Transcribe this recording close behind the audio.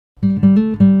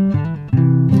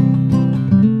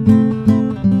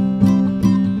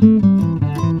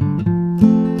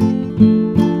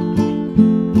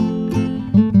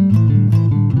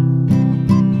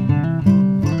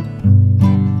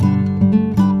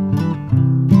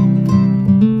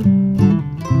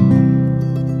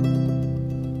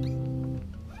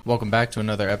welcome back to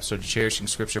another episode of Cherishing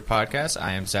Scripture Podcast.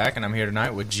 I am Zach, and I'm here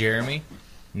tonight with Jeremy,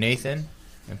 Nathan,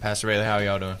 and Pastor Bailey. How are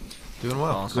y'all doing? Doing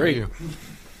well. Awesome. Great.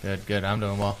 Good. I'm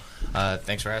doing well.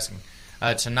 Thanks for asking.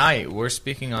 Tonight, we're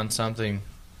speaking on something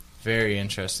very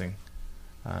interesting.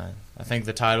 I think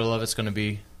the title of it's going to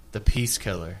be The Peace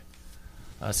Killer.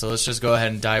 So let's just go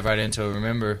ahead and dive right into it.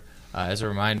 Remember, as a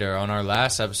reminder, on our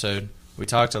last episode, we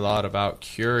talked a lot about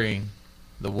curing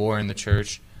the war in the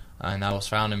church, and that was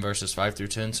found in verses 5 through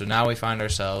 10. So now we find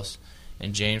ourselves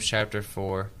in James chapter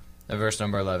 4, verse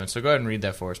number 11. So go ahead and read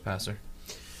that for us, Pastor.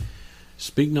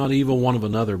 Speak not evil one of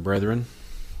another, brethren.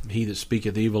 He that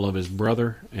speaketh evil of his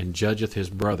brother, and judgeth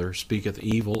his brother, speaketh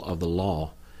evil of the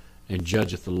law, and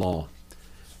judgeth the law.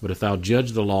 But if thou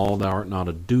judge the law, thou art not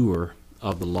a doer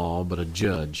of the law, but a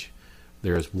judge.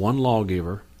 There is one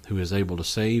lawgiver, who is able to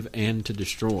save and to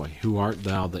destroy. Who art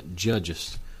thou that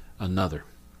judgest another?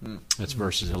 That's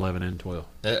verses 11 and 12.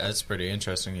 That's pretty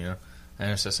interesting, in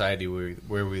a society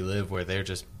where we live, where they're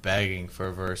just begging for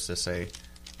a verse to say,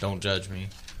 don't judge me.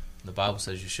 The Bible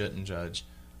says you shouldn't judge.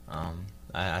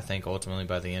 I think ultimately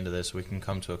by the end of this, we can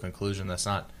come to a conclusion that's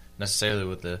not necessarily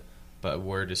what the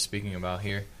word is speaking about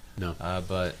here. No.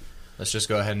 But let's just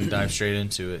go ahead and dive straight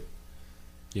into it.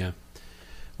 Yeah.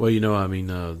 Well,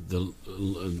 the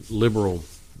liberal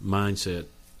mindset,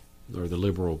 or the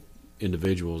liberal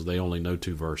individuals, they only know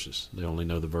two verses. They only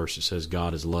know the verse that says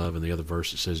God is love, and the other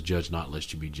verse that says judge not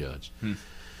lest you be judged.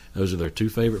 Those are their two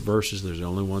favorite verses. They're the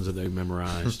only ones that they've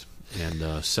memorized.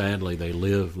 And sadly, they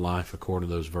live life according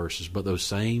to those verses. But those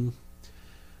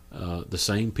the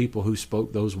same people who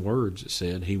spoke those words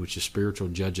said, "He which is spiritual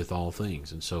judgeth all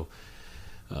things." And so,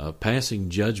 passing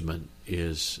judgment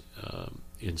is,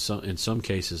 in some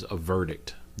cases, a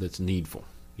verdict that's needful.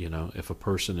 If a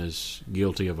person is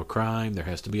guilty of a crime, there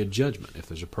has to be a judgment. If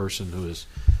there's a person who has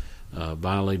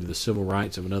violated the civil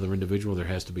rights of another individual, there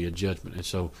has to be a judgment. And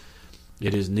so,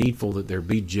 it is needful that there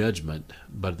be judgment,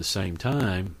 but at the same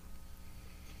time,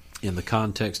 in the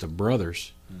context of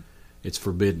brothers, it's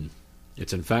forbidden.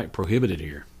 It's in fact prohibited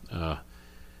here.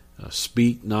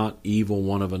 Speak not evil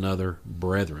one of another,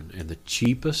 brethren. And the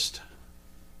cheapest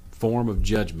form of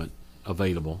judgment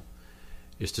available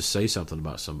is to say something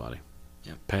about somebody.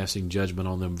 Yep. Passing judgment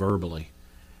on them verbally,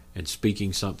 and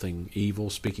speaking something evil,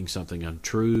 speaking something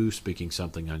untrue, speaking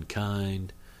something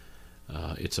unkind.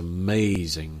 It's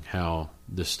amazing how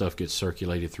this stuff gets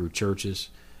circulated through churches.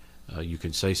 You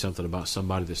can say something about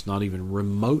somebody that's not even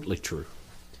remotely true.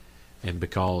 And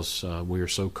because we are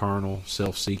so carnal,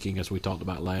 self-seeking, as we talked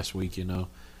about last week,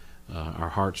 our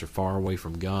hearts are far away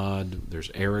from God. There's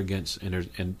arrogance,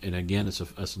 and again,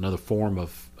 it's another form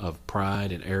of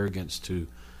pride and arrogance to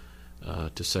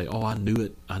say, "Oh, I knew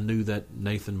it. I knew that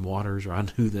Nathan Waters, or I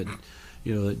knew that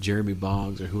that Jeremy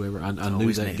Boggs, or whoever. I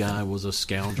knew that Nathan guy was a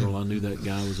scoundrel. I knew that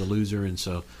guy was a loser." And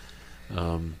so,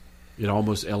 it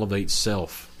almost elevates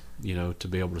self, to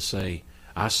be able to say,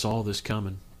 "I saw this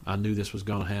coming. I knew this was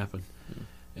going to happen,"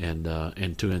 and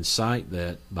to incite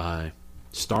that by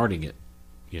starting it,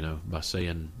 by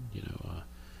saying,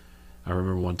 I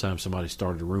remember one time somebody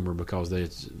started a rumor because they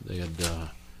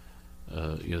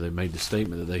made the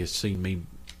statement that they had seen me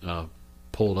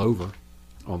pulled over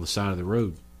on the side of the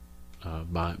road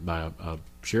by a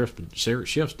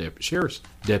sheriff's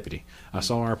deputy. I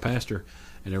saw our pastor,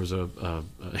 and there was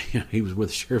he was with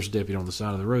a sheriff's deputy on the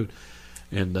side of the road,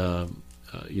 and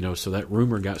so that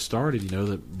rumor got started,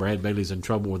 that Brad Bailey's in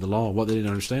trouble with the law. What they didn't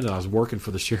understand is I was working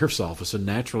for the sheriff's office, and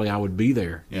naturally I would be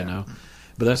there,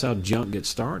 But that's how junk gets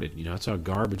started, That's how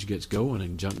garbage gets going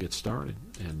and junk gets started.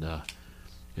 And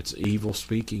it's evil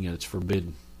speaking, and it's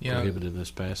forbidden, prohibited in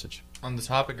this passage. On the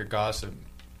topic of gossip,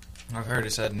 I've heard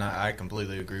it said, and I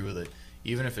completely agree with it,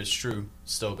 even if it's true,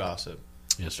 still gossip.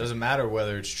 Yes, sir. It doesn't matter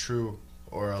whether it's true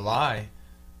or a lie.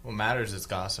 What matters is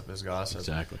gossip is gossip.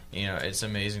 Exactly. It's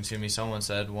amazing to me. Someone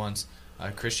said once,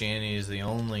 Christianity is the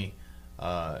only,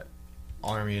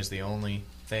 army is the only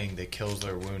thing that kills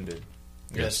their wounded.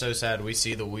 Yes. It's so sad. We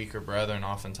see the weaker brethren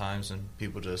oftentimes, and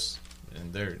people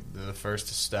they're the first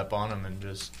to step on them and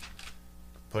just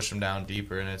push them down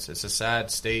deeper. And it's a sad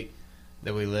state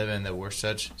that we live in, that we're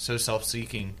so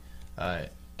self-seeking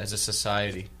as a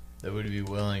society that would be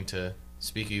willing to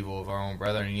speak evil of our own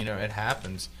brethren. It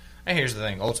happens. And here's the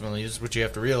thing. Ultimately, this is what you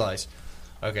have to realize.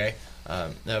 Okay?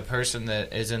 The person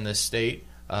that is in this state,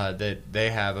 that they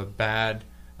have a bad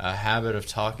habit of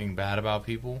talking bad about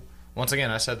people. Once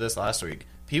again, I said this last week.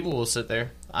 People will sit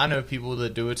there. I know people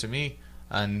that do it to me,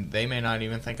 and they may not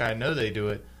even think I know they do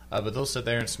it, but they'll sit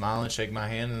there and smile and shake my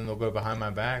hand, and then they'll go behind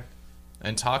my back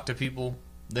and talk to people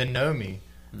that know me,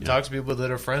 talk to people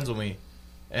that are friends with me.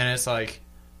 And it's like,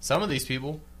 some of these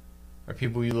people are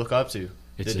people you look up to.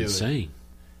 It's to do insane.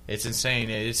 It's insane.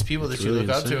 It's people It's that you really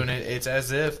look up to, insane. and it's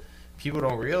as if people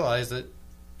don't realize that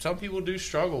some people do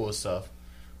struggle with stuff.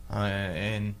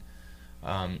 And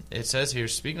it says here,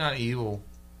 speak not evil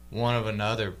one of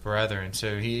another, brethren.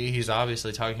 So he's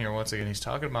obviously talking here once again. He's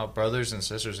talking about brothers and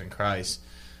sisters in Christ.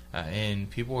 And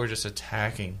people were just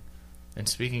attacking and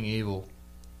speaking evil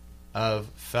of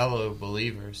fellow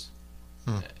believers.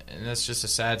 And that's just a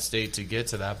sad state to get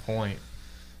to that point.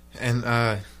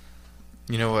 And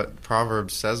you know what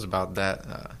Proverbs says about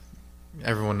that?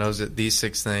 Everyone knows it. These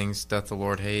 6 things doth the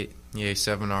Lord hate. Yea,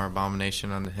 7 are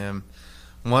abomination unto him.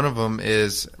 One of them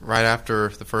is right after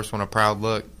the first one, a proud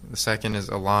look. The second is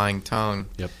a lying tongue.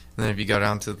 Yep. And then if you go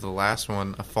down to the last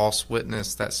one, a false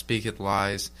witness that speaketh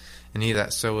lies, and he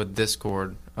that soweth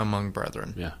discord among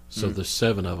brethren. Yeah. So there's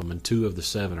 7 of them, and 2 of the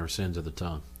 7 are sins of the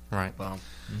tongue. Right. Wow.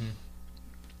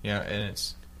 Yeah, and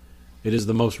It is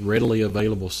the most readily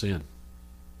available sin.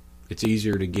 It's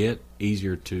easier to get,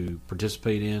 easier to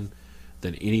participate in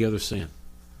than any other sin.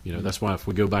 You know, that's why if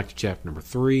we go back to chapter number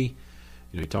 3,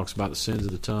 you know, he talks about the sins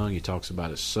of the tongue. He talks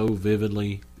about it so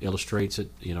vividly, illustrates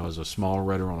it, you know, as a small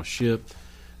rudder on a ship,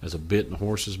 as a bit in a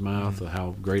horse's mouth,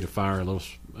 how great a fire,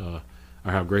 or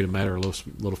how great a matter a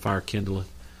little fire kindleth.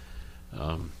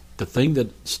 The thing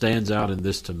that stands out in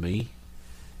this to me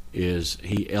is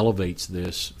he elevates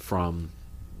this from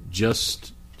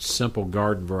just simple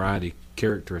garden variety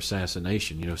character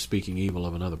assassination, you know, speaking evil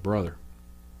of another brother.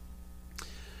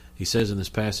 He says in this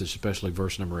passage, especially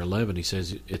verse number 11, he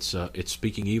says it's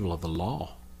speaking evil of the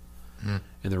law. And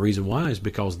the reason why is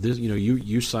because this, you know,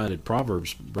 you cited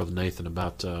Proverbs, Brother Nathan,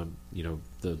 about you know,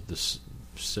 the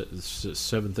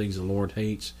 7 things the Lord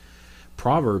hates.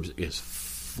 Proverbs is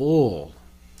full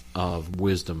of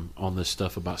wisdom on this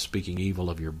stuff about speaking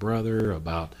evil of your brother,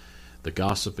 about the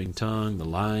gossiping tongue, the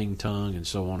lying tongue, and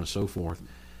so on and so forth.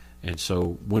 And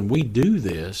so when we do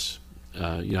this,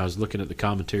 you know, I was looking at the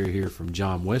commentary here from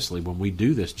John Wesley. When we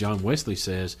do this, John Wesley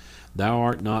says, "Thou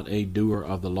art not a doer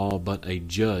of the law, but a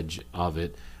judge of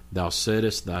it. Thou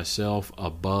settest thyself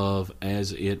above,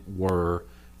 as it were,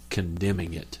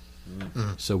 condemning it."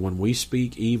 So when we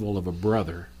speak evil of a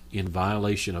brother in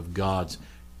violation of God's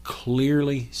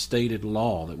clearly stated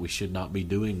law that we should not be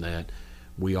doing that,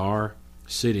 we are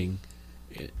sitting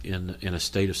in a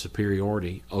state of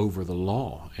superiority over the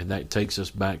law, and that takes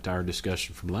us back to our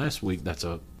discussion from last week. That's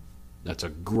a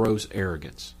gross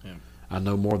arrogance. Yeah. I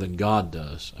know more than God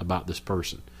does about this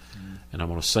person, and I'm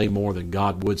going to say more than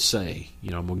God would say.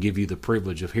 You know, I'm going to give you the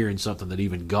privilege of hearing something that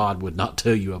even God would not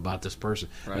tell you about this person.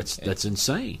 Right. That's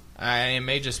insane. it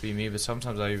may just be me, but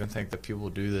sometimes I even think that people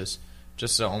do this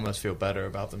just to almost feel better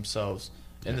about themselves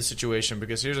in the situation.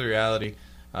 Because here's the reality: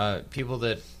 people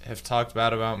that have talked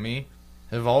bad about me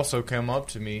have also come up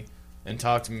to me and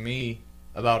talked to me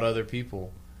about other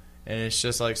people. And it's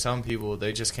just like some people,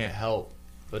 they just can't help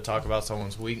but talk about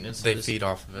someone's weaknesses. They feed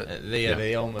off of it.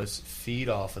 They almost feed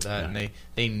off of that, and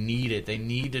they need it. They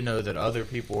need to know that other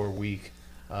people are weak,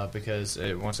 because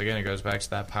once again, it goes back to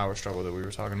that power struggle that we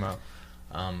were talking about.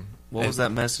 What was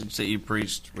that message that you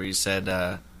preached where you said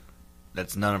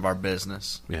that's none of our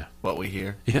business? Yeah. What we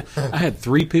hear. Yeah, I had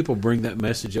 3 people bring that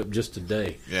message up just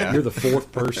today. Yeah. You're the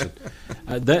 4th person.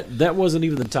 That wasn't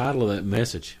even the title of that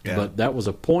message, Yeah. but that was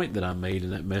a point that I made in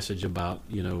that message about,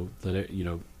 you know, that, you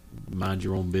know, mind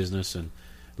your own business and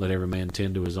let every man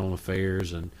tend to his own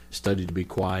affairs and study to be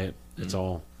quiet. It's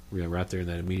all, you know, right there in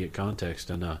that immediate context.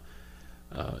 And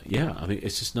yeah, I mean,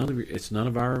 it's just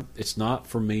it's not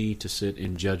for me to sit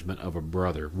in judgment of a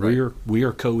brother. Right. We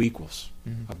are co-equals.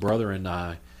 A brother and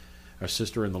I, our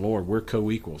sister in the Lord, we're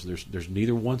co-equals. There's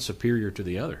neither one superior to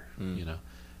the other, you know,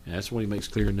 and that's what he makes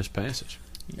clear in this passage.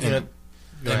 And,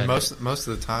 Go ahead. most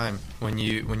of the time, when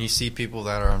you see people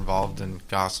that are involved in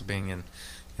gossiping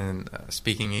and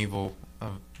speaking evil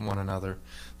of one another,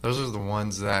 those are the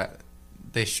ones that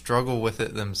they struggle with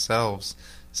it themselves,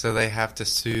 so they have to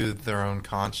soothe their own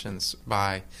conscience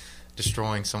by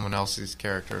destroying someone else's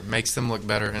character. It makes them look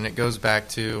better, and it goes back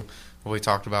to what we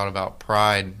talked about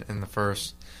pride in the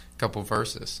first couple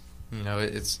verses. You know,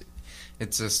 it's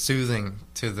a soothing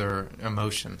to their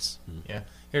emotions. Yeah.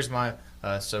 Here's my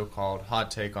so-called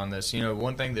hot take on this. You know,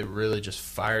 one thing that really just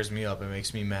fires me up and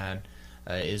makes me mad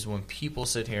is when people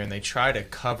sit here and they try to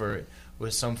cover it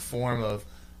with some form of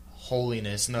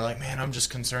holiness, and they're like, man, I'm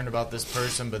just concerned about this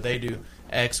person, but they do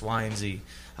X, Y, and Z.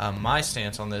 My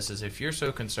stance on this is, if you're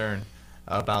so concerned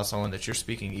about someone that you're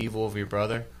speaking evil of your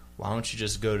brother, why don't you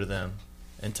just go to them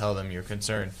and tell them you're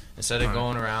concerned, instead of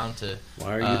going around to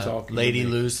Why are you talking Lady to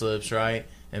me? Loose Lips, right,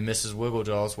 and Mrs.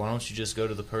 Wigglejaws? Why don't you just go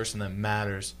to the person that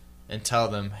matters and tell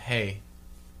them, hey,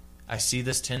 I see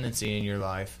this tendency in your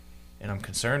life, and I'm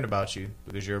concerned about you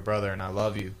because you're a brother and I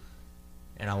love you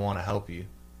and I want to help you,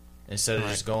 instead of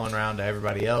just going around to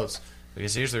everybody else.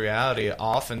 Because here's the reality: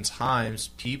 oftentimes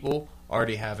people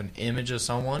already have an image of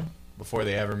someone before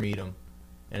they ever meet them,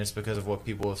 and it's because of what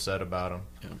people have said about them.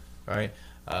 Yeah. Right?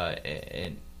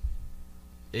 And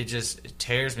it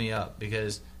tears me up,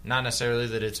 because not necessarily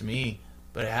that it's me,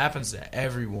 but it happens to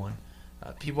everyone.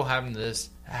 People have this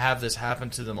happen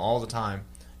to them all the time.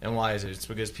 And why is it? It's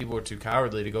because people are too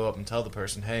cowardly to go up and tell the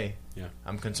person, hey,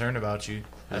 I'm concerned about you.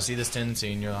 I see this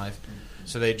tendency in your life.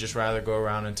 So they'd just rather go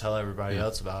around and tell everybody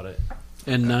else about it.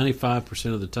 And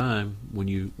 95% of the time,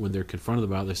 when they're confronted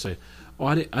about it, they say, "Oh,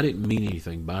 I didn't mean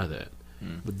anything by that."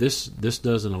 But this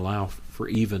doesn't allow for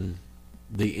even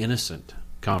the innocent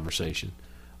conversation,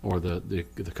 or the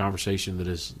conversation that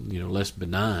is less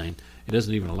benign. It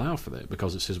doesn't even allow for that,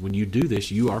 because it says when you do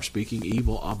this, you are speaking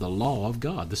evil of the law of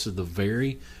God. This is the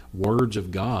very words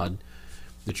of God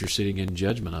that you're sitting in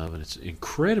judgment of, and it's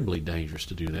incredibly dangerous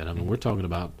to do that. I mean, we're talking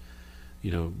about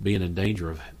being in danger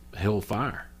of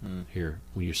hellfire here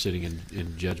when you're sitting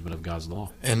in judgment of God's law.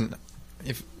 And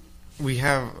if we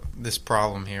have this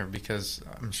problem here, because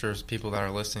I'm sure people that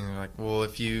are listening are like, well,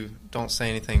 if you don't say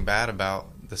anything bad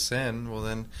about the sin, well,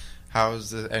 then how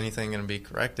is anything going to be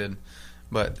corrected?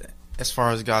 But as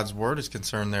far as God's word is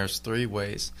concerned, there's three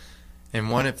ways. And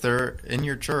one, if they're in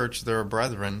your church, they're a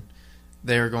brethren,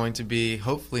 they are going to be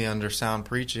hopefully under sound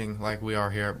preaching like we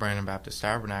are here at Brandon Baptist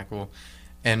Tabernacle.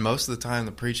 And most of the time,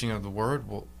 the preaching of the word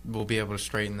will be able to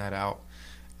straighten that out.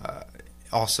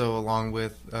 Also, along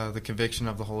with the conviction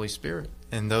of the Holy Spirit,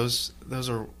 and those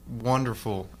are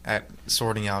wonderful at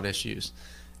sorting out issues.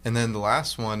 And then the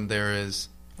last one, there is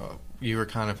you were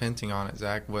kind of hinting on it,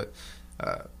 Zach.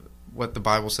 What the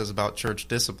Bible says about church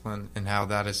discipline and how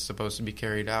that is supposed to be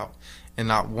carried out. And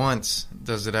not once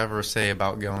does it ever say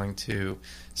about going to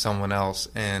someone else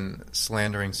and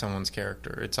slandering someone's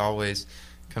character. It's always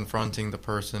confronting the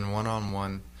person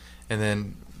one-on-one. And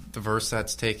then the verse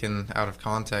that's taken out of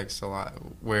context a lot,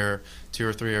 where 2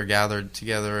 or 3 are gathered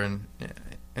together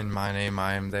in my name,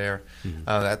 I am there.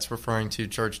 That's referring to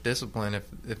church discipline.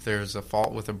 If there's a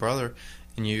fault with a brother,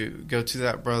 and you go to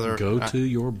that brother, to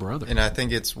your brother, and I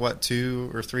think it's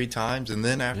 2 or 3 times, and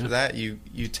then after that you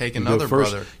take another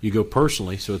brother. You go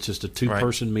personally, so it's just a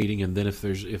 2-person meeting, and then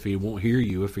if he won't hear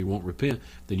you, if he won't repent,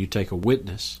 then you take a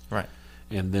witness, right?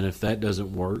 And then if that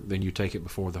doesn't work, then you take it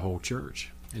before the whole church.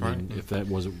 And then if that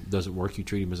doesn't work, you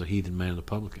treat him as a heathen man and a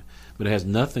publican. But it has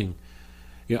nothing.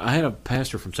 I had a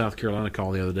pastor from South Carolina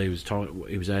call the other day.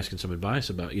 He was asking some advice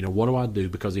about, what do I do?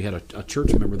 Because he had a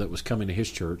church member that was coming to his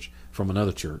church from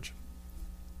another church.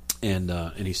 And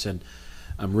he said,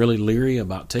 I'm really leery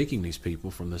about taking these people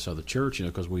from this other church,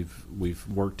 because we've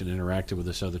worked and interacted with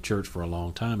this other church for a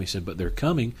long time. He said, but they're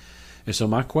coming. And so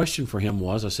my question for him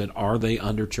was, I said, are they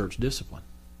under church discipline?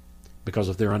 Because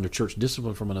if they're under church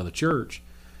discipline from another church,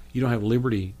 you don't have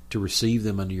liberty to receive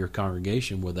them into your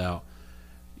congregation without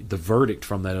the verdict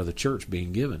from that other church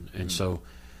being given. And so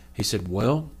he said,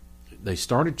 well, they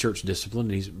started church discipline,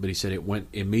 but he said it went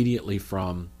immediately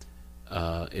from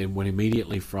a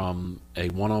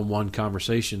one-on-one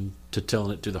conversation to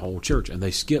telling it to the whole church, and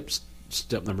they skipped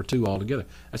step number 2 altogether.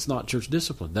 That's not church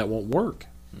discipline. That won't work,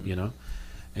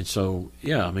 And so,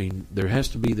 there has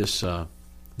to be this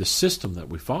the system that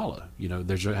we follow.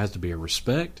 There has to be a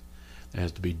respect. There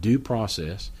has to be due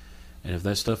process. And if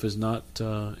that stuff is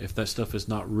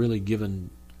not really given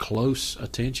close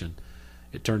attention,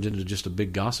 it turns into just a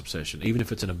big gossip session. Even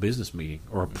if it's in a business meeting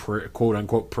or a quote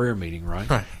unquote prayer meeting,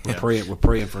 right? We're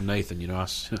praying for Nathan.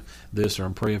 This, or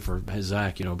I'm praying for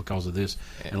Zach. Because of this.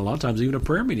 And a lot of times, even a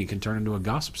prayer meeting can turn into a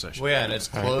gossip session. Well, and it's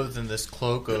clothed in this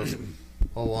cloak of,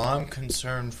 I'm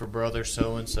concerned for brother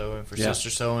so and so and for sister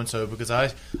so and so, because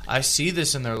I see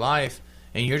this in their life,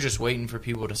 and you're just waiting for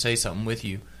people to say something with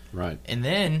you. Right. And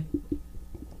then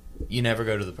you never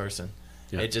go to the person.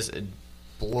 Yeah. It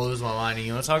blows my mind. And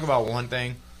you want to talk about one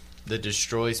thing that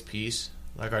destroys peace,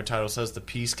 like our title says, the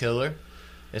peace killer?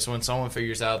 It's when someone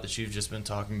figures out that you've just been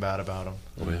talking bad about them.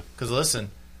 Oh, yeah. Because listen,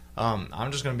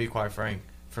 I'm just going to be quite frank.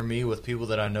 For me, with people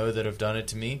that I know that have done it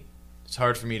to me, it's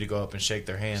hard for me to go up and shake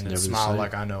their hand and smile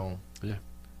like I know them.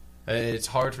 Yeah. It's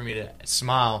hard for me to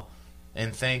smile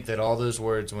and think that all those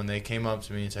words, when they came up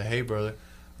to me and said, hey, brother,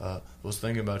 was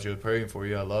thinking about you, praying for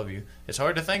you, I love you. It's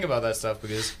hard to think about that stuff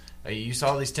because you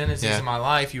saw these tendencies in my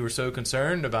life. You were so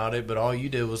concerned about it, but all you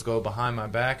did was go behind my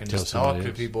back and just talk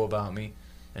to people about me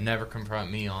and never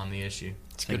confront me on the issue.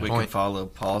 I think we can follow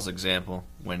Paul's example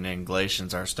when in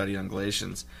Galatians, our study on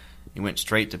Galatians, he went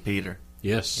straight to Peter.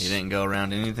 Yes. He didn't go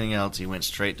around anything else. He went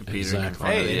straight to Peter. Exactly.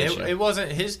 Hey, it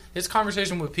wasn't his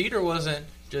conversation with Peter wasn't,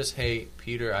 just, hey,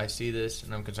 Peter, I see this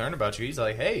and I'm concerned about you. He's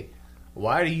like, hey,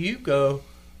 why do you go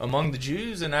among the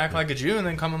Jews and act like a Jew and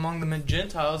then come among the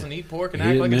Gentiles and eat pork and He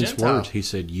act didn't like a mince Gentile? words. He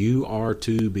said, "You are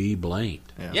to be blamed."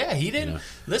 Yeah, he didn't. You know?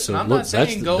 Listen, So I'm look, not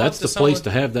saying go that's up the to place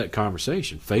someone. to have that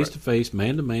conversation, face to face,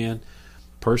 man to man,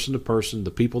 person to person,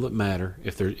 the people that matter.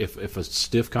 If a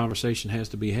stiff conversation has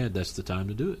to be had, that's the time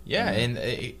to do it. Yeah,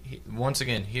 and once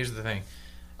again, here's the thing.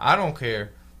 I don't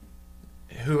care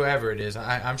whoever it is.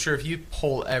 I'm sure if you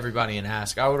poll everybody and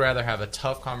ask, I would rather have a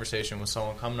tough conversation with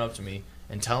someone coming up to me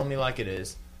and telling me like it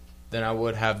is than I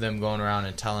would have them going around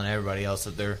and telling everybody else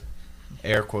that they're,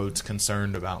 air quotes,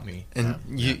 concerned about me. And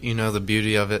you know the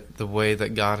beauty of it, the way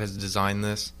that God has designed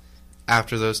this.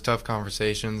 After those tough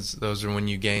conversations, those are when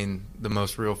you gain the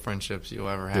most real friendships you'll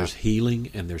ever have. There's healing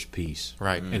and there's peace,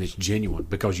 Right. and it's genuine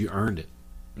because you earned it.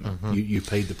 You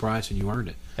paid the price and you earned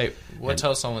it. Hey, what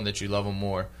tells someone that you love them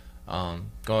more?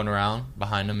 Going around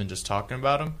behind them and just talking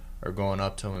about them, or going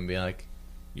up to them and being like,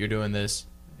 "You're doing this,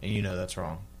 and you know that's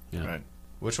wrong." Yeah. Right.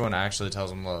 Which one actually tells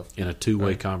them love? In a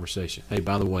two-way Right. conversation. Hey,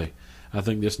 by the way, I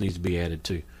think this needs to be added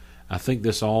too. I think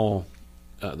this also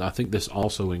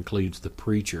includes the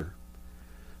preacher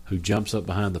who jumps up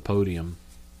behind the podium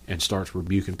and starts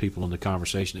rebuking people in the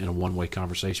conversation in a one-way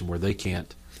conversation where they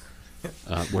can't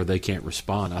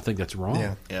respond. I think that's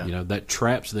wrong. Yeah. You know, that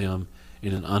traps them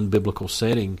in an unbiblical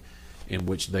setting in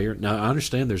which they are. Now, I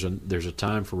understand there's a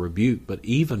time for rebuke, but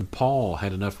even Paul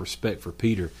had enough respect for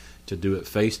Peter to do it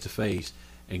face to face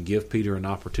and give Peter an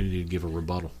opportunity to give a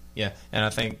rebuttal. Yeah, and I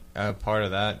think part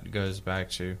of that goes back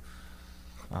to,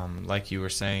 like you were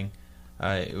saying,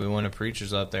 when a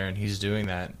preacher's up there and he's doing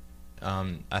that,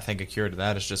 I think a cure to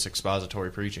that is just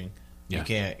expository preaching.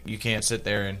 Yeah. You can't sit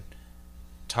there and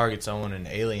target someone and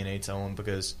alienate someone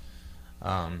because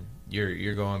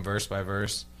you're going verse by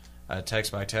verse,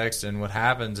 text by text, and what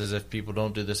happens is if people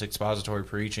don't do this expository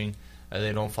preaching,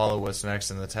 they don't follow what's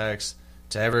next in the text.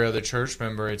 To every other church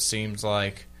member, it seems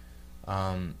like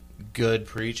good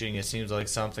preaching. It seems like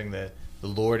something that the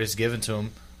Lord has given to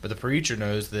him, but the preacher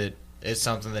knows that it's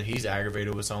something that he's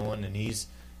aggravated with someone and he's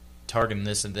targeting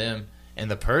this and them, and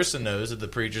the person knows that the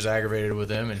preacher's aggravated with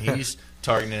them and he's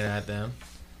targeting it at them,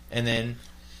 and then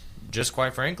just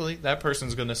quite frankly, that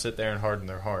person's going to sit there and harden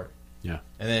their heart. Yeah.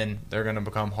 And then they're going to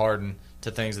become hardened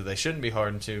to things that they shouldn't be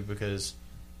hardened to because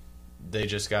they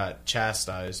just got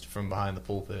chastised from behind the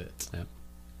pulpit. Yep.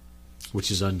 Which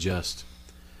is unjust.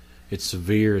 It's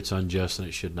severe, it's unjust, and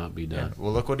it should not be Yeah. done.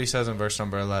 Well, look what he says in verse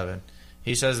number 11.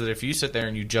 He says that if you sit there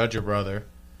and you judge your brother,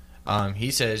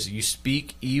 he says you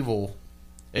speak evil.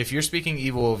 If you're speaking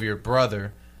evil of your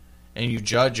brother and you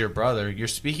judge your brother, you're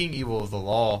speaking evil of the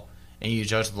law and you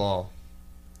judge the law.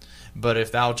 But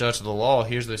if thou judge the law,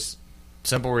 here's this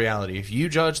simple reality. If you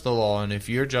judge the law and if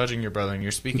you're judging your brother and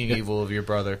you're speaking evil of your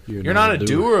brother, you're not a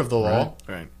doer of the law.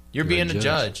 Right. You're You're being a a judge.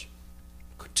 judge.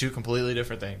 Two completely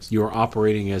different things. You are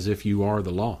operating as if you are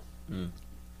the law.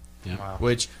 Yeah. Wow.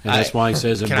 Which And that's why he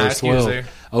says in can I verse ask you, is 12, there-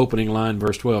 opening line,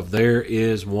 verse 12, there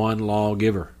is one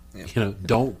lawgiver. Yeah. You know,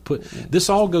 don't put this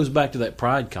all goes back to that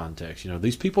pride context. You know,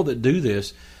 these people that do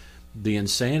this, the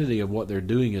insanity of what they're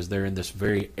doing is they're in this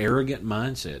very arrogant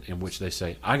mindset in which they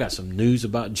say, "I got some news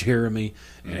about Jeremy,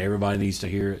 and everybody needs to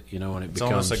hear it." You know, and it it's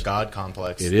becomes almost a God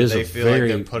complex. it is They a feel very,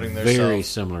 like they're putting very themselves.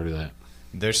 similar to that.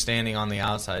 They're standing on the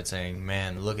outside saying,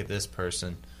 "Man, look at this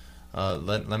person.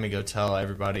 Let me go tell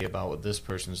everybody about what this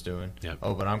person's doing." Yep.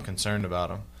 Oh, but I'm concerned about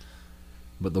them.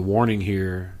 But the warning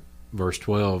here, verse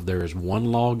 12, there is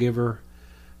one lawgiver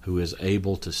who is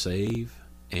able to save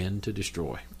and to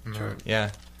destroy. Sure.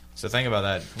 Yeah. So think about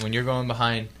that. When you're going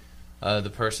behind the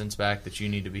person's back that you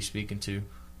need to be speaking to,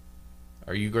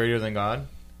 are you greater than God?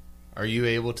 Are you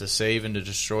able to save and to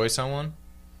destroy someone?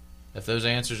 If those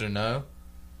answers are no,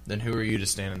 then who are you to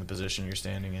stand in the position you're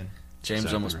standing in? James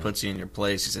Exactly almost right. puts you in your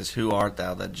place. He says, "Who art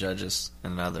thou that judgest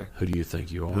another? Who do you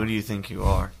think you are? Who do you think you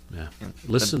are?" Yeah. And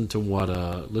Listen to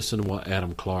what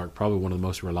Adam Clark, probably one of the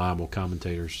most reliable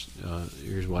commentators.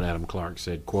 Here's what Adam Clark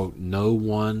said: "Quote: No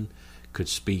one could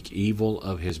speak evil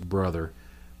of his brother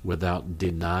without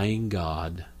denying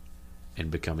God and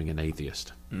becoming an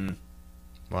atheist."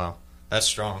 Wow. That's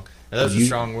strong. Those You- are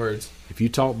strong words. If you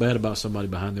talk bad about somebody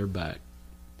behind their back,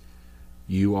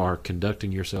 you are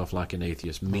conducting yourself like an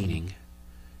atheist, meaning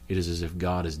it is as if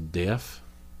God is deaf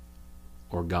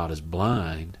or God is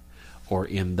blind, or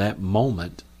in that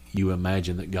moment you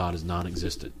imagine that God is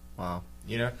non-existent. Wow.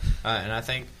 You know? And I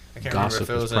think, I can't Gossip remember if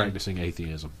it is was practicing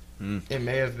atheism. it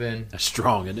may have been, That's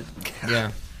strong, isn't it?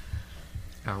 yeah.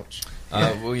 Ouch.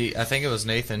 I think it was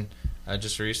Nathan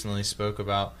just recently spoke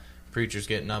about preachers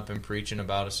getting up and preaching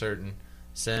about a certain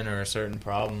sin or a certain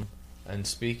problem and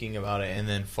speaking about it and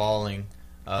then falling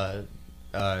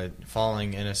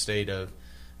falling in a state of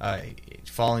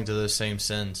falling to those same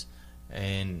sins.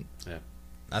 And Yeah.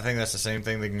 I think that's the same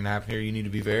thing that can happen here. You need to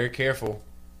be very careful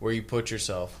where you put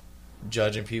yourself,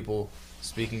 judging people,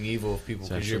 speaking evil of people,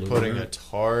 That's because you're absolutely putting right. a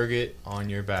target on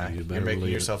your back. You You're better making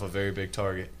believe it. yourself a very big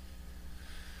target.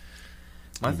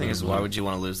 My thing is, why would you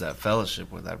want to lose that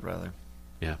fellowship with that brother?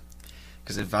 Yeah.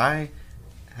 Because if I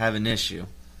have an issue,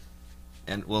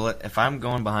 and if I'm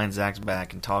going behind Zach's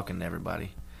back and talking to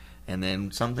everybody, and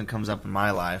then something comes up in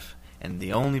my life, and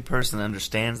the only person that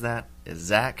understands that is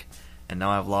Zach, and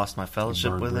now I've lost my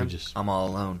fellowship burn with bridges. him, I'm all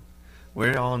alone.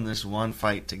 We're all in this one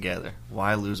fight together.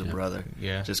 Why lose a Yeah. brother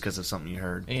Yeah. just because of something you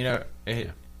heard? And, you know,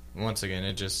 once again,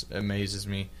 it just amazes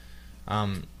me.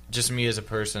 Just me as a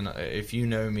person, if you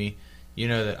know me, you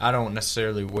know that I don't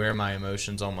necessarily wear my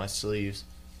emotions on my sleeves,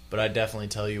 but I definitely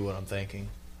tell you what I'm thinking.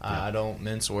 Yeah. I don't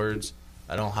mince words.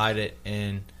 I don't hide it.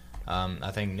 And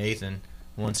I think Nathan,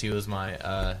 once he was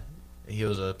he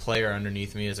was a player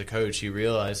underneath me as a coach, he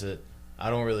realized that I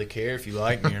don't really care if you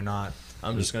like me or not.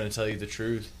 I'm just going to tell you the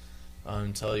truth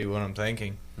and tell you what I'm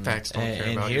thinking. Facts don't care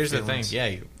And about here's your the thing.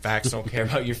 feelings. Yeah, facts don't care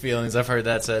about your feelings. I've heard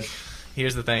that said.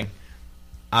 Here's the thing.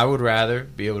 I would rather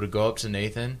be able to go up to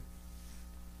Nathan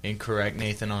and correct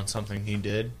Nathan on something he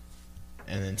did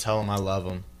and then tell him I love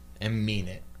him and mean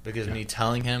it. Because Yeah. me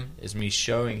telling him is me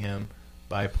showing him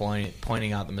by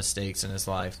pointing out the mistakes in his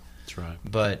life. That's right.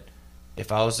 But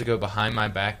if I was to go behind my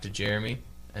back to Jeremy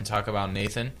and talk about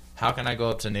Nathan, how can I go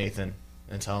up to Nathan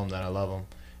and tell him that I love him?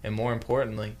 And more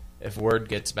importantly, if word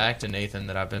gets back to Nathan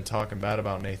that I've been talking bad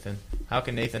about Nathan, how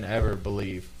can Nathan ever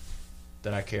believe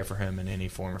that I care for him in any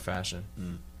form or fashion?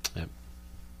 Yep.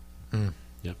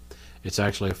 It's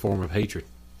actually a form of hatred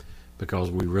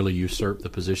because we really usurp the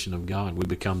position of God. We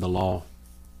become the law.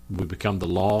 We become the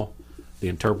law, the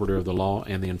interpreter of the law,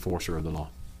 and the enforcer of the law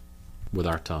with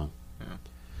our tongue. Yeah.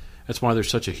 That's why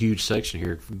there's such a huge section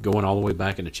here going all the way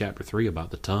back into chapter 3 about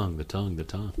the tongue, the tongue, the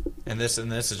tongue. And this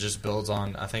it just builds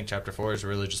on. I think chapter 4 is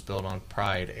really just built on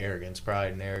pride and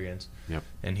arrogance. Yep.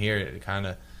 And here it kind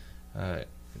of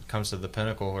comes to the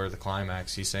pinnacle or the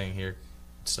climax. He's saying here,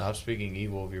 stop speaking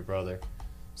evil of your brother.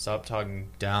 Stop talking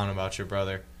down about your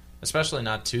brother, especially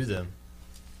not to them.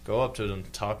 Go up to them,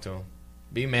 talk to them.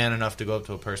 Be man enough to go up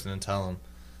to a person and tell them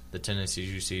the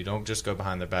tendencies you see. Don't just go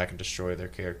behind their back and destroy their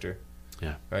character.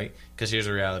 Yeah. Right? Because here's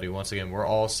the reality. Once again, we're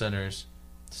all sinners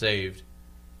saved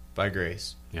by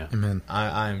grace. Yeah. Amen.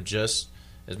 I am just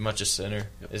as much a sinner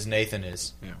as Nathan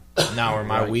is. Yeah. Now, are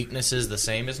my Right. weaknesses the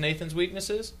same as Nathan's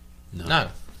weaknesses? No.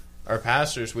 No. Are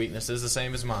pastor's weaknesses the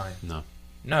same as mine? No.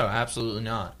 No, absolutely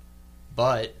not.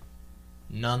 But,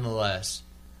 nonetheless,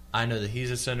 I know that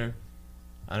he's a sinner.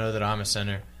 I know that I'm a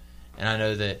sinner. And I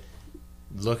know that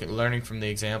learning from the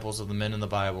examples of the men in the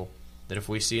Bible, that if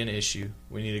we see an issue,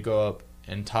 we need to go up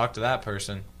and talk to that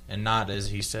person and not, as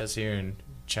he says here in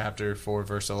chapter 4,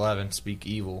 verse 11, speak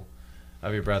evil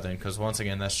of your brethren. Because, once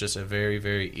again, that's just a very,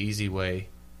 very easy way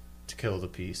to kill the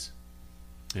peace.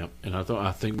 Yep. And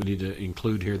I think we need to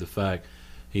include here the fact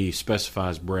he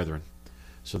specifies brethren.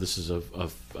 So this is a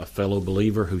fellow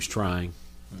believer who's trying.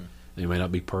 They may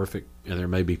not be perfect, and there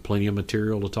may be plenty of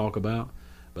material to talk about,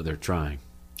 but they're trying.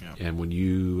 Yeah. And when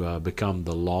you become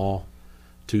the law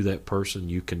to that person,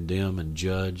 you condemn and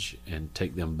judge and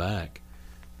take them back.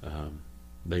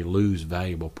 They lose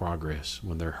valuable progress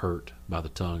when they're hurt by the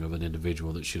tongue of an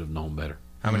individual that should have known better.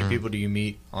 How many people do you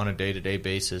meet on a day-to-day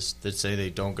basis that say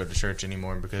they don't go to church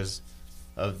anymore because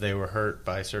they were hurt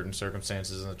by certain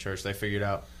circumstances in the church? They figured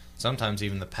out sometimes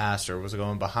even the pastor was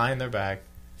going behind their back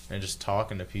and just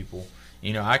talking to people.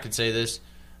 You know, I could say this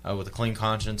with a clean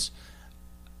conscience.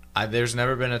 There's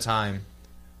never been a time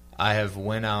I have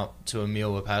went out to a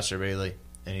meal with Pastor Bailey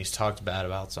and he's talked bad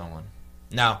about someone.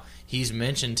 Now, he's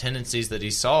mentioned tendencies that he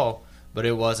saw, but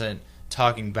it wasn't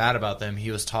talking bad about them.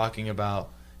 He was talking about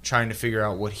trying to figure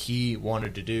out what he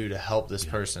wanted to do to help this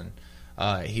person.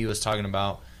 He was talking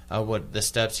about what the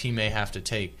steps he may have to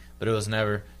take, but it was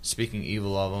never speaking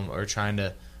evil of them or trying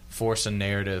to force a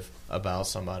narrative about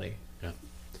somebody. Yeah.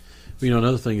 You know,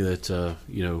 another thing that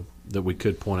that we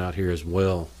could point out here as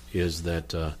well is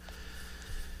that,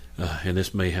 and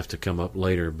this may have to come up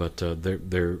later, but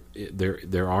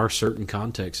there are certain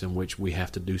contexts in which we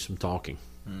have to do some talking.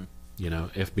 You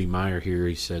know, F.B. Meyer here,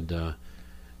 he said,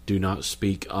 do not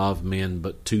speak of men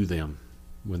but to them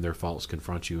when their faults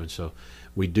confront you. And so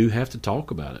we do have to talk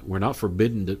about it. We're not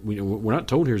forbidden to, we're not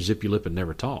told here zip your lip and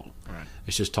never talk. Right.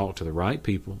 It's just talk to the right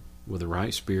people with the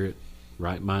right spirit,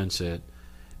 right mindset.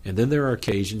 And then there are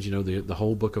occasions, you know, the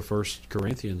whole book of 1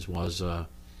 Corinthians was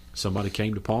somebody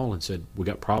came to Paul and said, we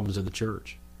got problems in the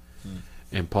church.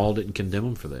 And Paul didn't condemn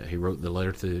them for that. He wrote the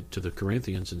letter to the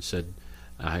Corinthians and said,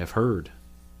 I have heard,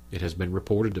 it has been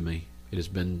reported to me, it has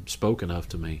been spoken of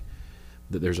to me,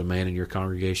 that there's a man in your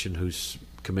congregation who's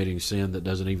committing sin that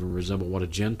doesn't even resemble what a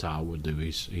Gentile would do.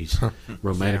 He's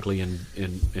romantically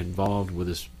involved with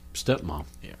his stepmom.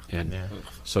 Yeah. And Yeah.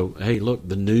 so, hey, look,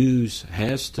 the news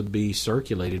has to be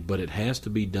circulated, but it has to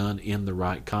be done in the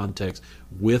right context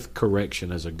with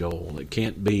correction as a goal. It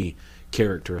can't be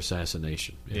character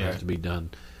assassination. It Yeah. has to be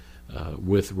done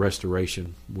with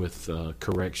restoration, with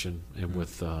correction, and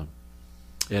with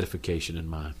edification in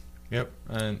mind. Yep.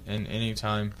 And any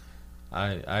time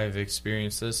I've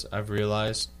experienced this, I've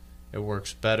realized it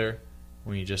works better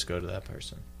when you just go to that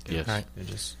person. Yes. Right. It's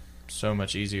just so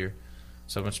much easier,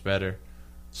 so much better.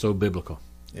 So biblical.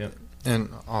 Yep. And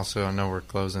also, I know we're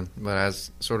closing, but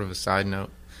as sort of a side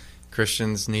note,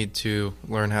 Christians need to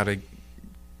learn how to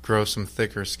grow some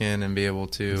thicker skin and be able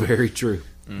to Very true.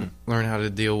 learn how to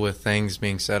deal with things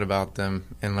being said about them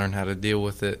and learn how to deal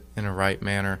with it in a right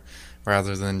manner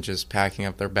rather than just packing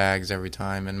up their bags every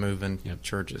time and moving Yep.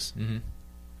 churches. Mm-hmm.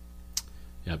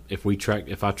 Yeah,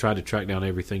 if I tried to track down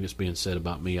everything that's being said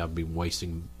about me, I'd be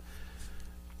wasting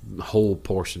whole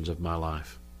portions of my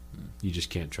life. You just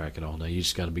can't track it all day. You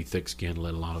just got to be thick-skinned and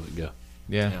let a lot of it go.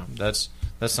 Yeah, Yeah. that's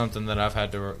something that I've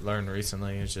had to learn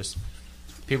recently. It's just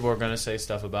people are going to say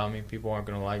stuff about me. People aren't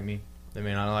going to like me. They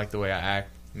may not like the way I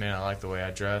act. They may not like the way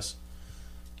I dress.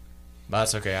 But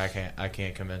that's okay. I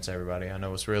can't convince everybody. I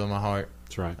know what's real in my heart.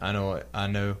 That's right. I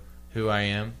know who I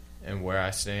am and where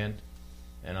I stand,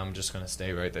 and I'm just going to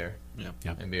stay right there.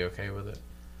 Yep. And be okay with it.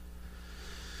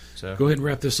 So Go ahead and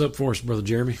wrap this up for us, Brother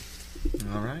Jeremy.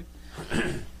 All right.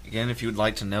 Again, if you would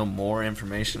like to know more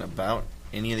information about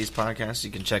any of these podcasts,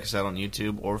 you can check us out on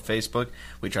YouTube or Facebook.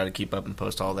 We try to keep up and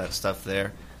post all that stuff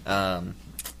there.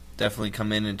 Definitely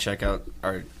come in and check out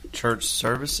our church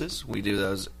services. We do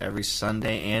those every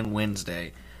Sunday and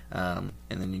Wednesday. And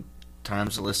then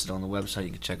times are listed on the website.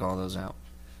 You can check all those out.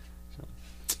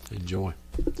 Enjoy.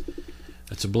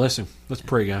 That's a blessing. Let's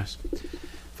pray, guys.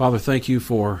 Father, thank you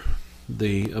for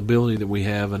the ability that we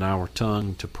have in our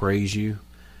tongue to praise you.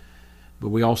 But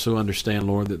we also understand,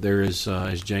 Lord, that there is,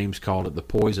 as James called it, the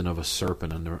poison of a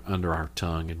serpent under our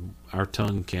tongue. And our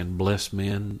tongue can bless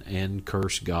men and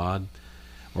curse God,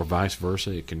 or vice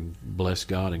versa. It can bless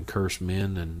God and curse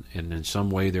men. And in some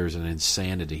way there's an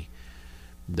insanity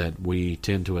that we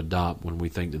tend to adopt when we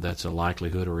think that that's a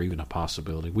likelihood or even a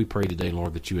possibility. We pray today,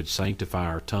 Lord, that you would sanctify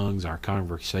our tongues, our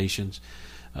conversations.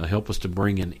 Help us to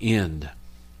bring an end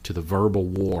to the verbal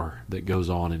war that goes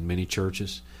on in many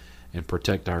churches, and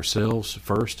protect ourselves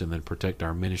first, and then protect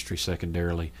our ministry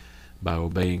secondarily by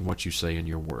obeying what you say in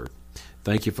your word.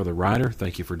 Thank you for the writer.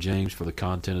 Thank you for James for the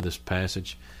content of this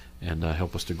passage, and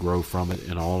help us to grow from it,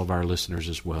 and all of our listeners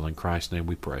as well. In Christ's name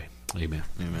we pray. Amen.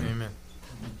 Amen. Amen.